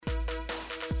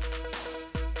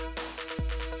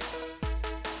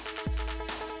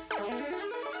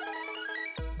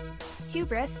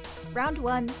Hubris, Round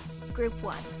 1, Group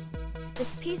 1.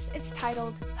 This piece is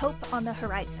titled Hope on the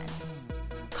Horizon.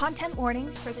 Content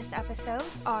warnings for this episode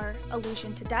are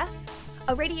allusion to death,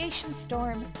 a radiation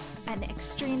storm, and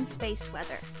extreme space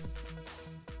weather.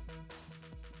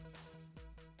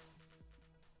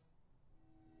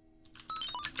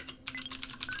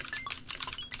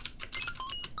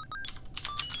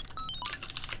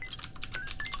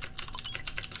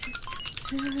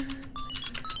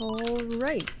 All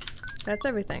right, that's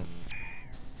everything.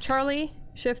 Charlie,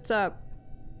 shifts up.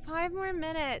 5 more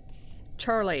minutes.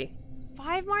 Charlie.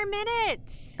 5 more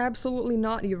minutes! Absolutely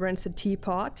not, you rancid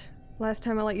teapot. Last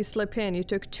time I let you slip in, you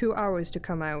took 2 hours to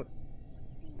come out.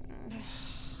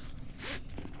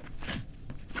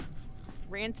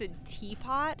 Rancid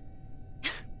teapot?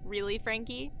 Really,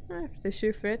 Frankie? If the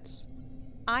shoe fits.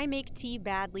 I make tea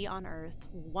badly on Earth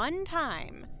 1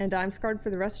 time. And I'm scarred for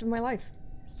the rest of my life.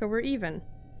 So we're even.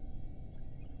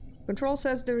 Control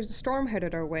says there's a storm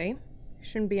headed our way.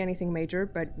 Shouldn't be anything major,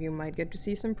 but you might get to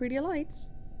see some pretty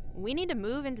lights. We need to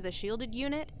move into the shielded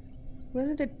unit.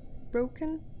 Wasn't it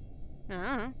broken?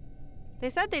 They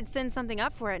said they'd send something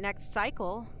up for it next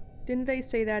cycle. Didn't they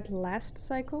say that last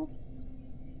cycle?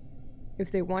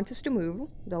 If they want us to move,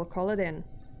 they'll call it in.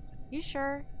 You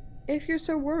sure? If you're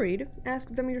so worried,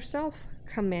 ask them yourself,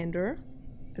 Commander.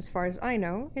 As far as I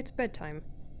know, it's bedtime.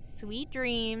 Sweet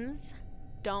dreams.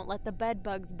 Don't let the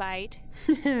bedbugs bite.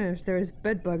 If there's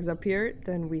bedbugs up here,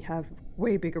 then we have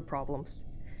way bigger problems.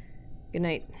 Good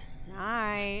night.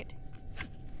 Night.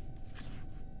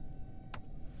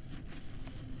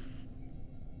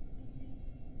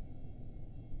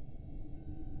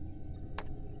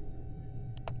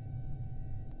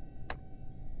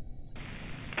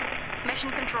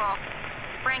 Mission Control.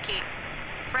 Frankie,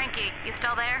 you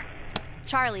still there?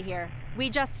 Charlie here. We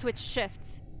just switched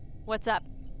shifts. What's up?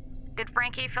 Did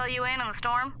Frankie fill you in on the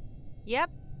storm?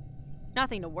 Yep.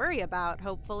 Nothing to worry about,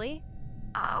 hopefully.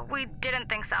 We didn't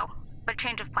think so, but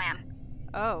change of plan.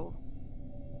 Oh.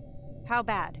 How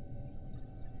bad?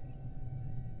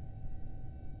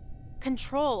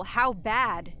 Control, how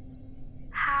bad?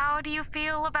 How do you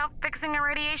feel about fixing a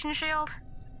radiation shield?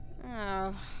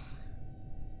 Oh.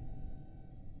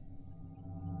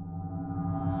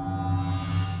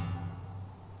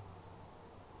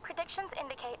 Predictions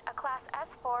indicate a Class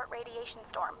S4 radiation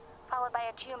storm, followed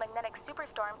by a geomagnetic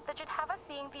superstorm that should have us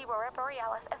seeing the Aurora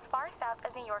Borealis as far south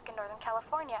as New York and Northern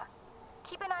California.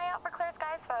 Keep an eye out for clear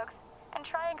skies, folks, and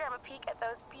try and grab a peek at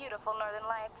those beautiful northern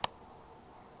lights.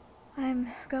 I'm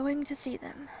going to see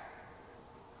them.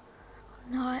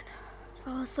 I'll not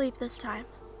fall asleep this time.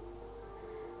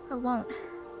 I won't.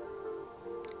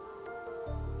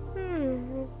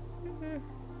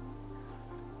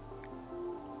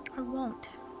 I won't.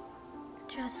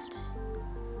 Just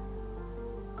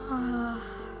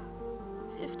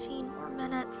 15 more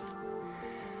minutes.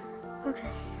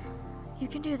 Okay, you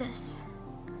can do this.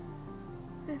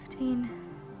 15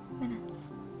 minutes.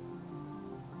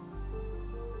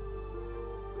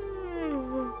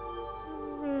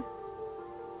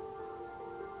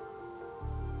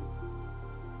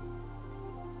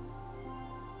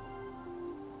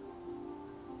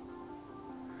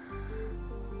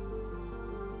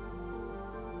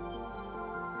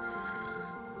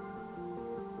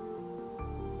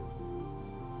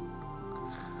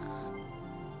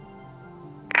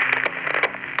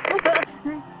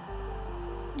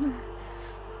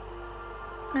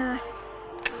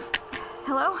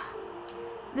 Hello?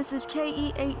 This is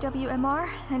KE8WMR.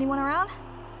 Anyone around?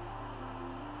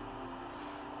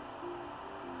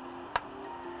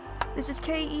 This is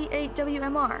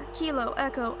KE8WMR. Kilo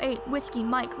Echo 8 Whiskey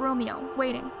Mike Romeo.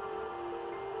 Waiting.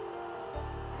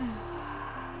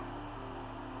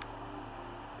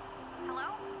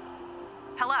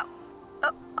 Hello?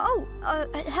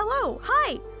 Hello.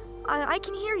 Hi. I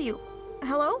can hear you.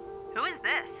 Hello? Who is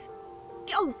this?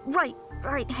 Oh, right.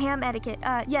 Ham etiquette.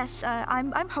 Yes,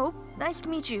 I'm Hope. Nice to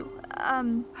meet you.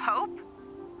 Hope?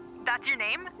 That's your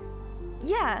name?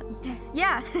 Yeah.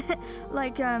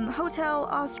 Like, Hotel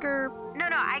Oscar. No,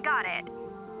 I got it.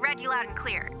 Read you loud and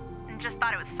clear. And just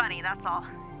thought it was funny, that's all.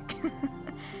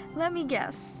 Let me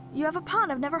guess. You have a pun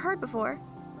I've never heard before.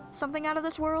 Something out of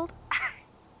this world?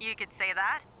 You could say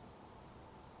that.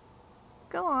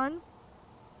 Go on.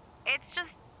 It's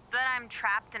just that I'm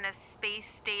trapped in a space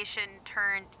station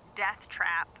turned death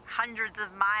trap hundreds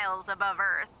of miles above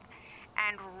Earth.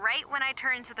 And right when I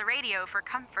turn to the radio for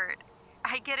comfort,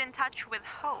 I get in touch with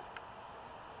Hope.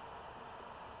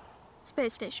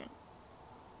 Space station.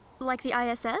 Like the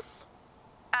ISS?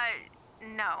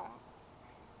 No.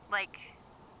 Like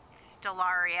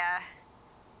Stellaria.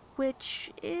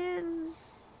 Which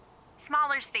is... It's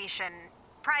smaller station,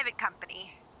 private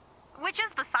company. Which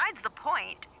is besides the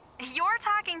point. You're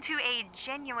talking to a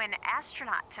genuine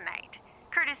astronaut tonight,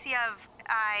 courtesy of,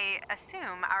 I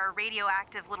assume, our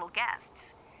radioactive little guests.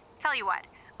 Tell you what,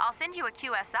 I'll send you a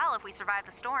QSL if we survive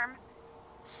the storm.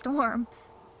 Storm?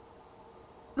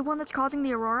 The one that's causing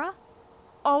the aurora?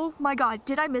 Oh my god,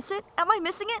 did I miss it? Am I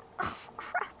missing it? Oh,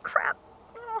 crap.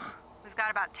 Ugh. We've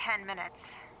got about 10 minutes.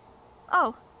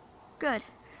 Oh, good.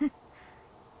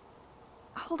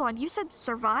 Hold on, you said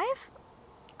survive?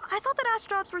 I thought that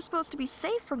astronauts were supposed to be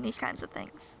safe from these kinds of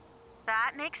things.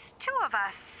 That makes 2 of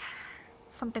us.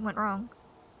 Something went wrong.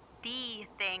 The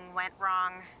thing went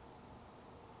wrong.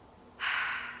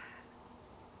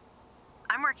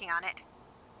 I'm working on it.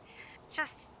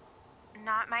 Just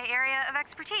not my area of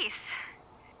expertise.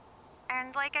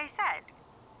 And like I said,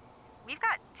 we've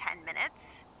got 10 minutes.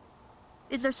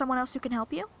 Is there someone else who can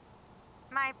help you?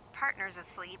 My partner's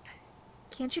asleep.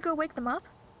 Can't you go wake them up?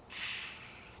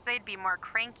 They'd be more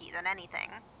cranky than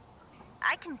anything.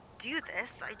 I can do this,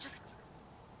 I just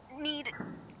need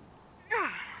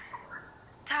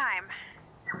time.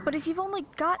 But if you've only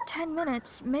got 10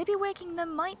 minutes, maybe waking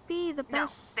them might be the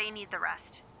best... No, they need the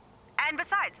rest. And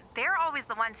besides, they're always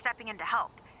the ones stepping in to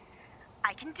help.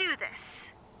 I can do this.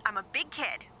 I'm a big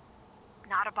kid.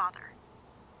 Not a bother.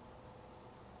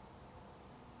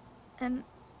 Am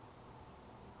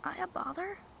I a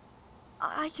bother?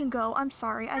 I can go. I'm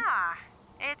sorry.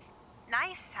 It's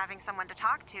nice having someone to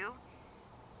talk to.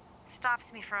 Stops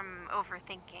me from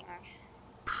overthinking.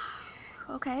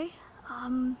 Okay.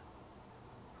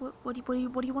 What do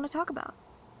you want to talk about?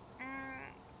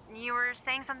 You were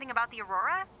saying something about the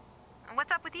aurora?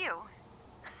 What's up with you?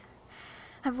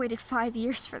 I've waited 5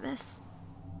 years for this.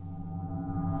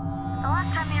 The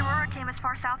last time the aurora came as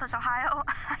far south as Ohio,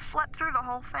 I slept through the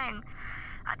whole thing.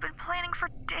 I'd been planning for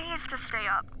days to stay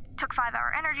up. Took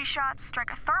 5-hour energy shots,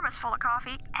 drank a thermos full of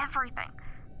coffee, everything.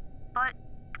 But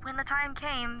when the time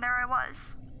came, there I was,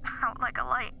 out like a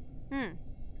light.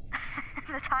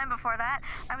 The time before that,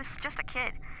 I was just a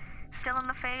kid. Still in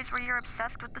the phase where you're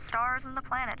obsessed with the stars and the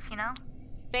planets, you know?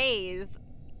 Phase?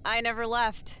 I never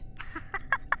left.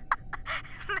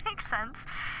 Makes sense.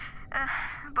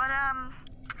 But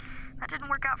that didn't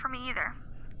work out for me either.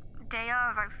 The day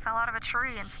of, I fell out of a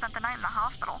tree and spent the night in the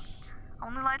hospital.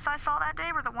 Only lights I saw that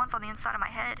day were the ones on the inside of my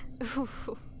head.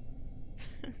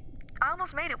 I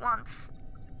almost made it once.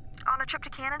 On a trip to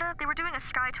Canada, they were doing a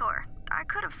sky tour. I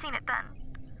could have seen it then.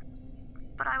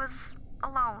 But I was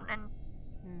alone and...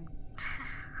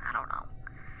 I don't know.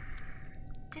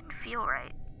 Didn't feel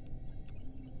right.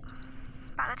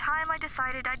 By the time I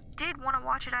decided I did want to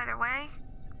watch it either way,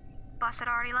 bus had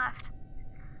already left.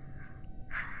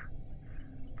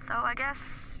 So I guess,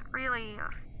 really,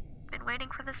 I've been waiting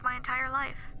for this my entire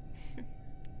life.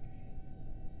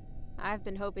 I've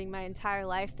been hoping my entire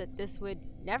life that this would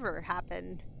never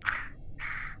happen.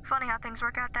 Funny how things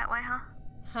work out that way, huh?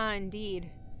 Huh, indeed.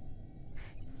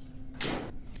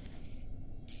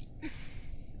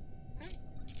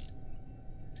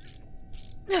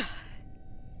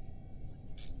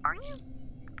 Are you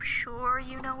sure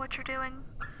you know what you're doing?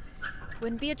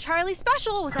 Wouldn't be a Charlie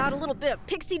special without a little bit of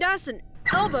pixie dust and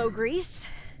elbow grease.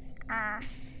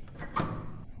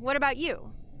 What about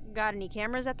you? Got any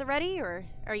cameras at the ready, or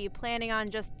are you planning on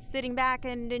just sitting back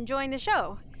and enjoying the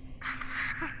show?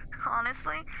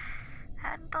 Honestly,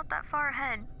 hadn't thought that far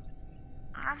ahead.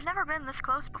 I've never been this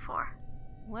close before.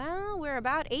 Well, we're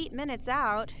about 8 minutes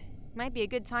out. Might be a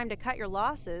good time to cut your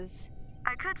losses.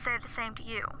 I could say the same to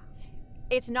you.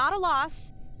 It's not a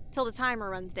loss till the timer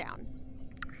runs down.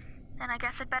 Then I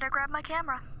guess I'd better grab my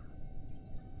camera.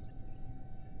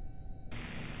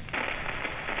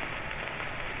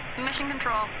 Mission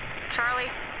Control.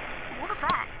 Charlie, What was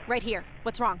that? Right here.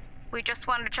 What's wrong? we just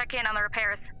wanted to check in on the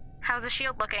repairs. How's the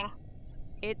shield looking?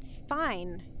 It's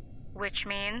fine. Which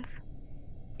means?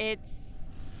 It's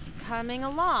coming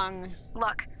along.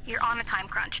 Look, you're on a time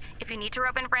crunch. If you need to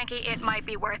rope in Frankie, it might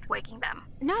be worth waking them.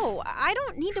 No, I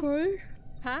don't need to... Troy?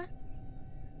 Huh?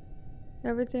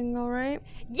 Everything alright?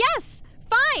 Yes!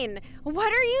 Fine!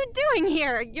 What are you doing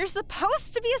here? You're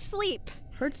supposed to be asleep.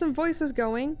 Heard some voices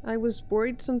going. I was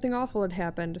worried something awful had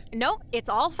happened. Nope, it's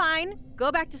all fine.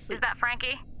 Go back to sleep. Is that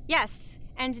Frankie? Yes.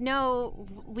 And no,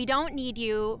 we don't need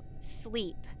you.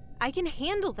 Sleep. I can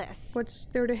handle this. What's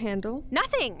there to handle?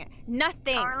 Nothing.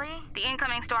 Nothing. Charlie? The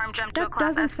incoming storm jumped to a That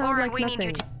class doesn't S4 sound and like we need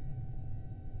you nothing. to...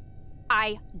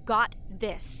 I got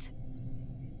this.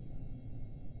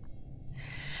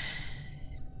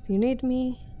 If you need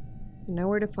me, you know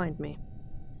where to find me.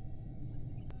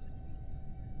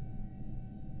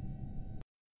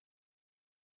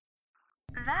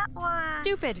 That was...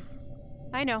 Stupid.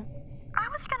 I know.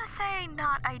 say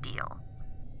not ideal.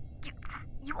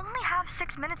 You only have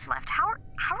 6 minutes left. How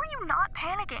are you not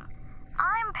panicking?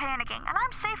 I'm panicking, and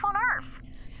I'm safe on Earth.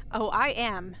 Oh, I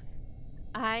am.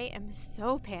 I am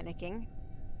so panicking.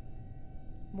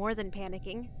 More than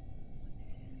panicking.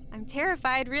 I'm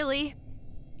terrified, really.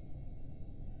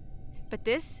 But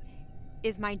this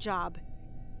is my job,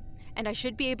 and I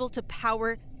should be able to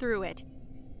power through it,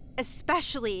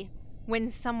 especially when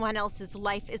someone else's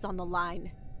life is on the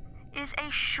line. Is a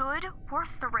should worth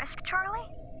the risk, Charlie?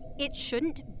 It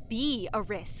shouldn't be a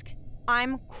risk.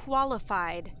 I'm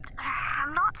qualified.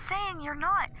 I'm not saying you're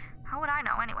not. How would I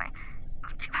know anyway?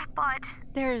 But...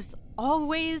 There's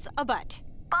always a but.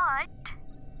 But,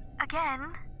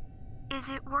 again, is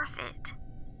it worth it?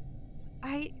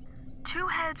 2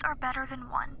 heads are better than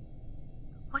 1.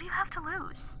 What do you have to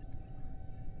lose?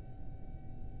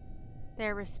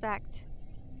 Their respect.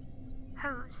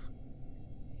 Whose?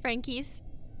 Frankie's.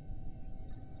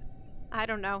 I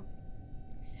don't know.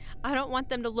 I don't want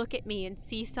them to look at me and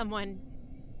see someone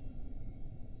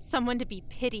to be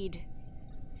pitied.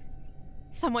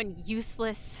 Someone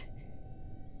useless.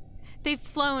 They've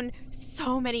flown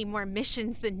so many more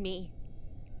missions than me.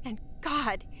 And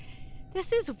God,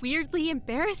 this is weirdly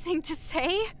embarrassing to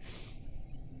say.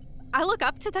 I look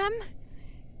up to them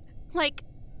like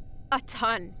a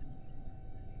ton.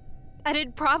 And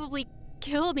it'd probably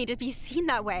kill me to be seen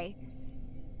that way.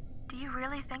 Do you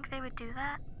really think they would do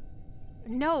that?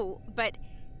 No, but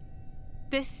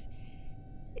this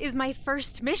is my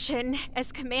first mission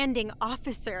as commanding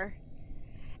officer.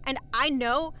 And I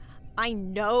know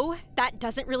that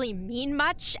doesn't really mean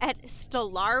much at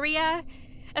Stellaria,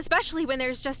 especially when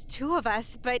there's just 2 of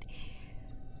us, but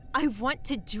I want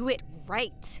to do it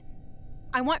right.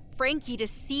 I want Frankie to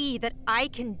see that I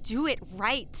can do it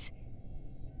right.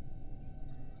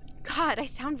 God, I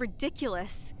sound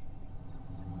ridiculous.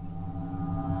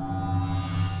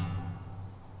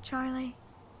 Charlie,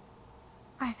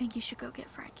 I think you should go get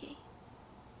Frankie.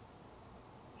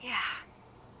 Yeah,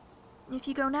 If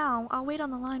you go now, I'll wait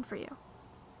on the line for you.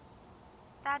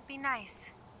 that'd be nice.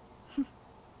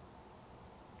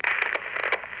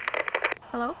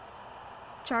 Hello?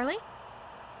 Charlie?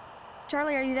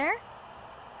 Charlie, are you there?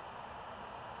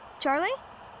 Charlie?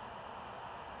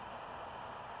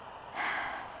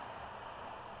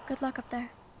 Good luck up there.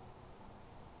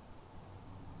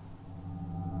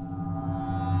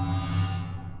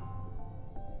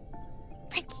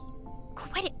 Frankie,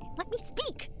 quit it. Let me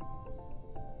speak.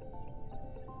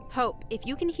 Hope, if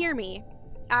you can hear me,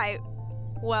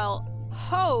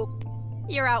 hope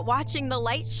you're out watching the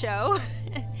light show.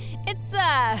 It's,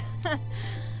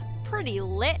 pretty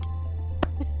lit.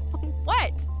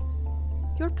 What?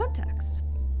 Your Puntax.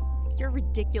 You're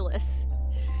ridiculous.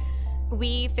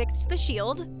 We fixed the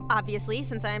shield, obviously,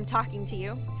 since I'm talking to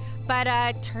you.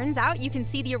 But, turns out you can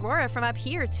see the aurora from up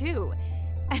here, too.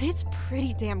 And it's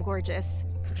pretty damn gorgeous.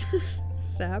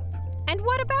 Sap. And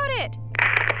what about it?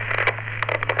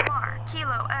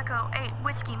 Kilo Echo 8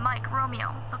 Whiskey Mike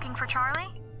Romeo. Looking for Charlie?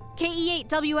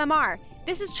 KE8WMR.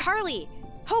 This is Charlie.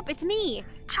 Hope, it's me.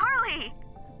 Charlie!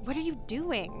 What are you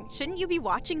doing? Shouldn't you be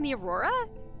watching the aurora?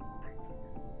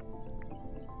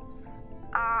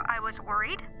 I was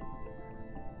worried.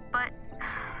 But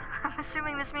I'm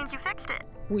assuming this means you fixed it.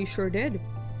 We sure did.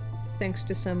 Thanks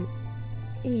to some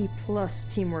A+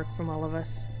 teamwork from all of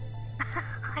us.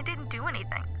 I didn't do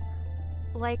anything.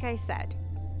 Like I said,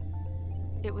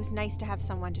 it was nice to have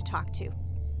someone to talk to.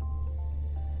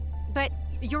 But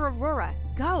your aurora,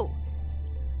 go.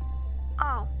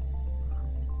 Oh.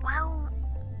 Well,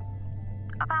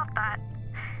 about that.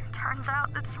 Turns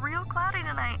out it's real cloudy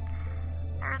tonight.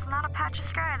 There is not a patch of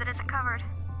sky that isn't covered.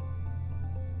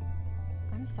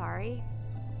 I'm sorry.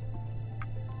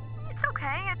 It's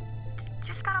okay.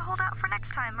 Just gotta hold out for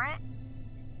next time, right?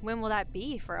 When will that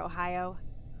be for Ohio?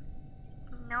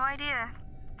 No idea.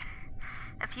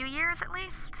 A few years at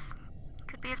least.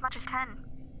 Could be as much as 10.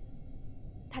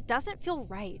 That doesn't feel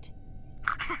right.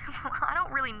 Well, I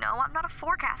don't really know. I'm not a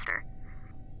forecaster.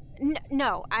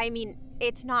 No, I mean,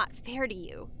 it's not fair to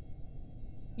you.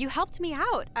 You helped me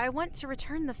out. I want to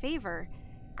return the favor.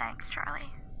 Thanks,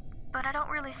 Charlie. But I don't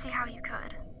really see how you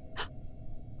could.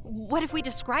 What if we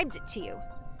described it to you?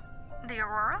 The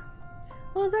aurora?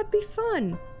 Oh, that'd be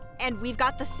fun. And we've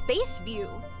got the space view,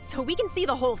 so we can see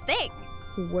the whole thing.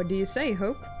 What do you say,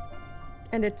 Hope?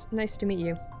 And it's nice to meet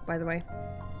you, by the way.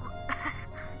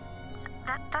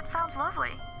 That sounds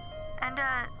lovely. And,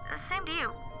 same to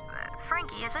you.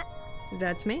 Frankie, is it?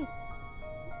 That's me.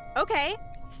 Okay,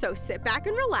 so sit back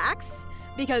and relax,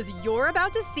 because you're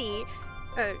about to see,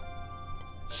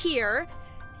 hear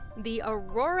the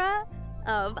aurora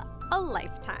of a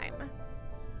lifetime.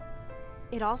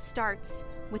 It all starts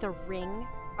with a ring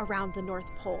around the North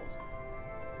Pole.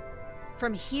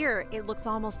 From here, it looks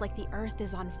almost like the Earth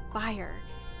is on fire.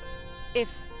 If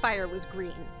fire was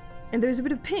green. And there's a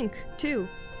bit of pink, too,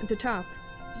 at the top.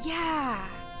 Yeah.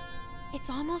 It's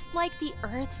almost like the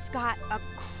Earth's got a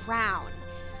crown.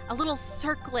 A little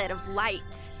circlet of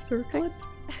light. Circlet?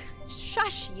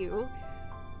 Shush, you.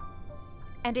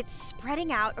 And it's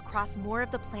spreading out across more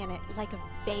of the planet like a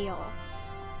veil.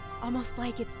 Almost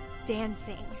like it's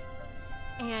dancing.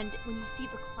 And when you see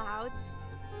the clouds,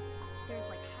 there's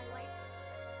like highlights.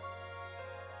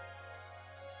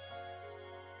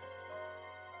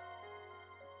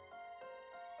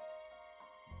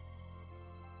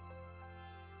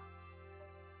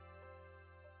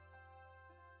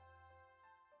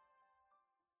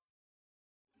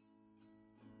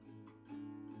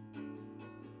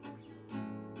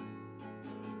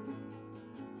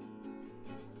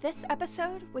 This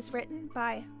episode was written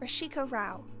by Rashika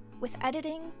Rao, with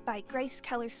editing by Grace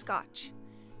Keller-Scotch.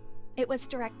 It was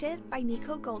directed by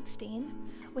Nico Goldstein,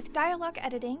 with dialogue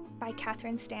editing by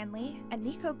Catherine Stanley and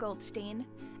Nico Goldstein,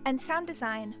 and sound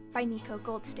design by Nico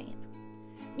Goldstein.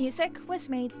 Music was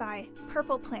made by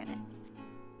Purple Planet.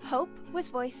 Hope was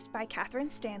voiced by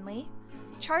Catherine Stanley,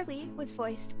 Charlie was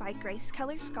voiced by Grace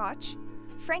Keller-Scotch,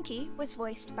 Frankie was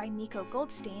voiced by Nico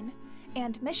Goldstein,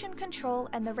 and Mission Control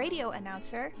and the radio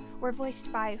announcer were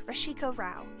voiced by Rashika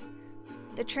Rao.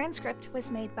 The transcript was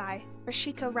made by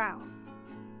Rashika Rao.